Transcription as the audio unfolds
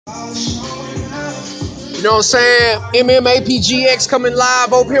You know what I'm saying? MMAPGX coming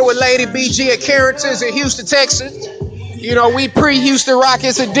live over here with Lady BG at Carrington's in Houston, Texas. You know, we pre-Houston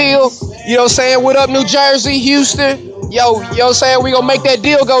Rockets a deal. You know what I'm saying? What up, New Jersey, Houston? Yo, you know what I'm saying? We gonna make that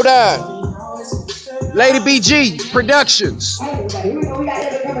deal go down. Lady BG Productions. Here we go. We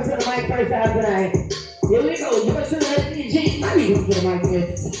got him coming to the mic first time tonight. Here we go. You want to Lady BG? I need to get the mic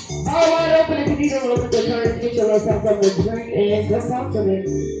first. All wide open if you need a little bit of time to get your little something to drink and just talk to me.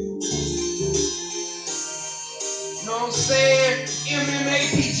 You know what I'm saying?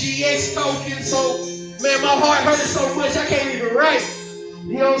 MMAPGX token. So, man, my heart hurting so much I can't even write.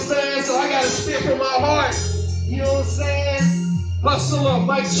 You know what I'm saying? So I gotta spit from my heart. You know what I'm saying? Hustle up,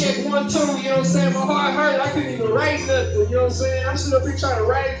 mic check 1, 2. You know what I'm saying? My heart hurt. I couldn't even write nothing. You know what I'm saying? I should have been trying to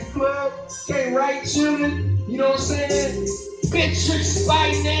write at the club. Can't write, chilling. You know what I'm saying? Bitrix,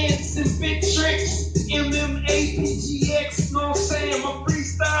 Binance, and Bitrix. MMAPGX. You know what I'm saying? My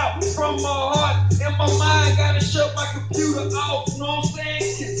freestyle from my heart and my mind. Gotta shut my computer off. You know what I'm saying?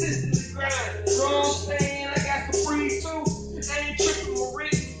 Consistently grind. You know what I'm saying? I got to breathe too. I ain't tripping with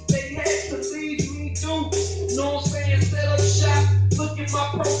written. They had to leave me too. You know what I'm saying? Set up shop. Look at my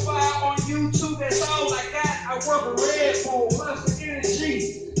profile on YouTube. That's all I got. I work with Red Bull, Monster Energy.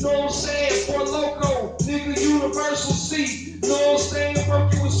 You know what I'm saying? For Loco, nigga Universal C. You know what I'm saying?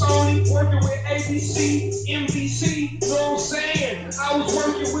 Working with Sony, working with ABC, NBC. You know what I'm saying? I was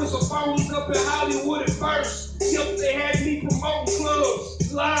working with some phonies up in Hollywood at first. Yep, they had me promoting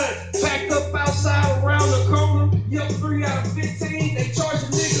clubs, line packed up outside around the corner. Yep, 3 out of 15, they charging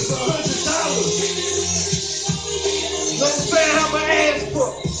niggas $100. You know what I'm saying? How my ass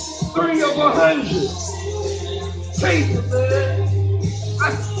for 3 of 100. Taste it, man. I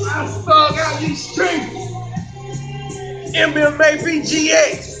thug out these streets.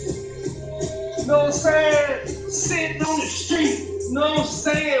 MMAPGX. You know what I'm saying? Sitting on the street. You know what I'm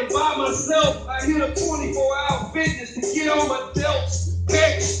saying? By myself. I hit a 24-hour fitness to get on my delts,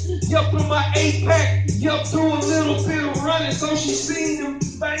 pecs. Yup, on my 8-pack. Yup, do a little bit of running. So she seen them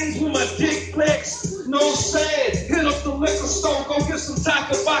things with my dick flex. You know what I'm saying? Hit up the liquor store, go get some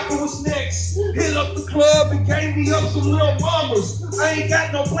Taco Vodka, what's next? Hit up the club and gave me up some little mamas. I ain't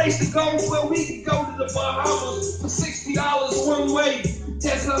got no place to go, well, we can go to the Bahamas for $60 one way.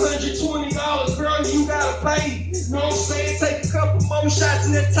 That's $120, girl, you gotta pay. You know what I'm saying? Take a couple more shots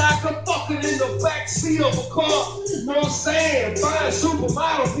in that taco, fucking in the backseat of a car. You know what I'm saying? Fine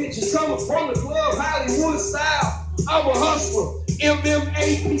supermodel bitches coming from the club, Hollywood style. I'm a hustler.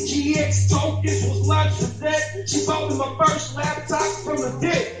 MMAPGX tokens was launched for that. She bought me my first laptop from the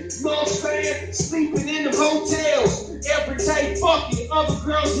dick. You know what I'm saying? Sleeping in the hotels. Every day fucking. Other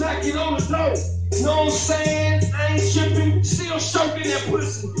girls knocking on the door. You know what I'm saying? I ain't tripping. Still stroking that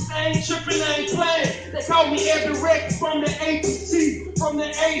pussy. I ain't tripping. I ain't playing. They call me every record from the APT. From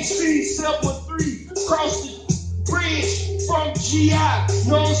the AC 713. Across the bridge from GI,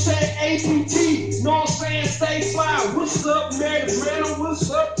 know what I'm saying? APT, know what I'm saying? Stay fly. What's up, Mary Brandon?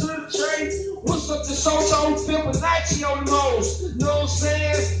 What's up to the trade? What's up to Soto Fibonacci on the nose? Know what I'm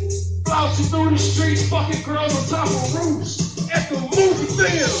saying? Flossing through the streets, fucking girls on top of roofs at the movie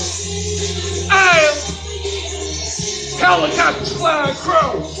theater. I am helicopters flying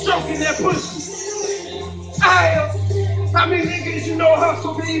crows, stroking that pussy. I am. How many niggas you know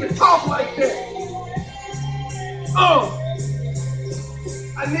hustle can even talk like that? I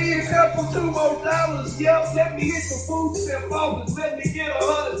need a couple, $2 more. Yep, let me hit the food stamp office. Let me get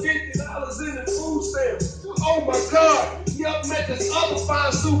 $150 in the food stamp. Oh my God. Yep, met this other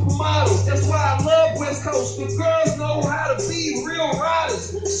fine supermodel. That's why I love West Coast. The girls know how to be real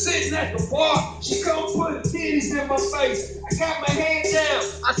riders. Sitting at the bar, she come put her titties in my face. I got my head down.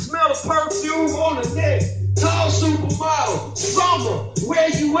 I smell the perfume on the neck. Tall supermodel, summer, where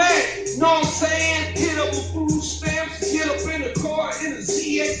you at? Know what I'm saying? Hit up with food stamps, get up in the car in the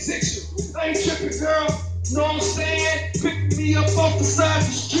ZX6. I ain't tripping, girl. Know what I'm saying? Pick me up off the side of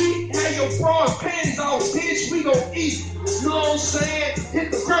the street. Have your bra and panties off, bitch. We gon' eat. Know what I'm saying?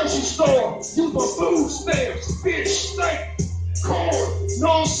 Hit the grocery store. Use my food stamps. Bitch, steak, corn. Know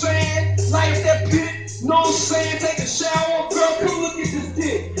what I'm saying? Light that pit. Know what I'm saying? Take a shower. Girl, come look at this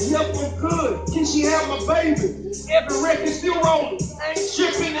dick. Yep, I'm good. Can she have my baby? Every record still rolling. I ain't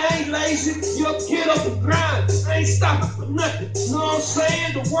tripping, I ain't lazy. Yup, get up and grind. I ain't stopping for nothing. Know what I'm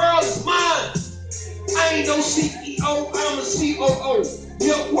saying? The world is mine. I ain't no CEO, I'm a COO.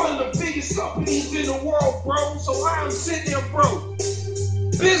 Yup, one of the biggest companies in the world, bro. So I'm sitting there, bro.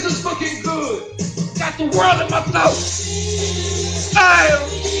 Business looking good. Got the world in my throat. I am.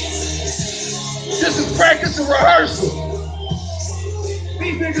 This is practice and rehearsal.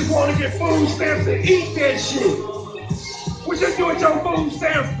 These niggas want to get food stamps and eat that shit. What you do with your food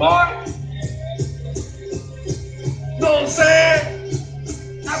stamps, boy? Know what I'm saying?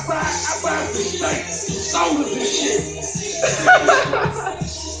 I buy some steaks, sodas and shit.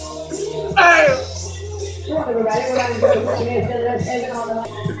 Hey. Everybody's going to put their hands together. Let's take it on the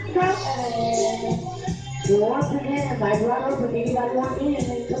mic. Once again, my brother, if anybody wants in,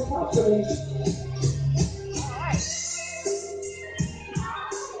 then come talk to me.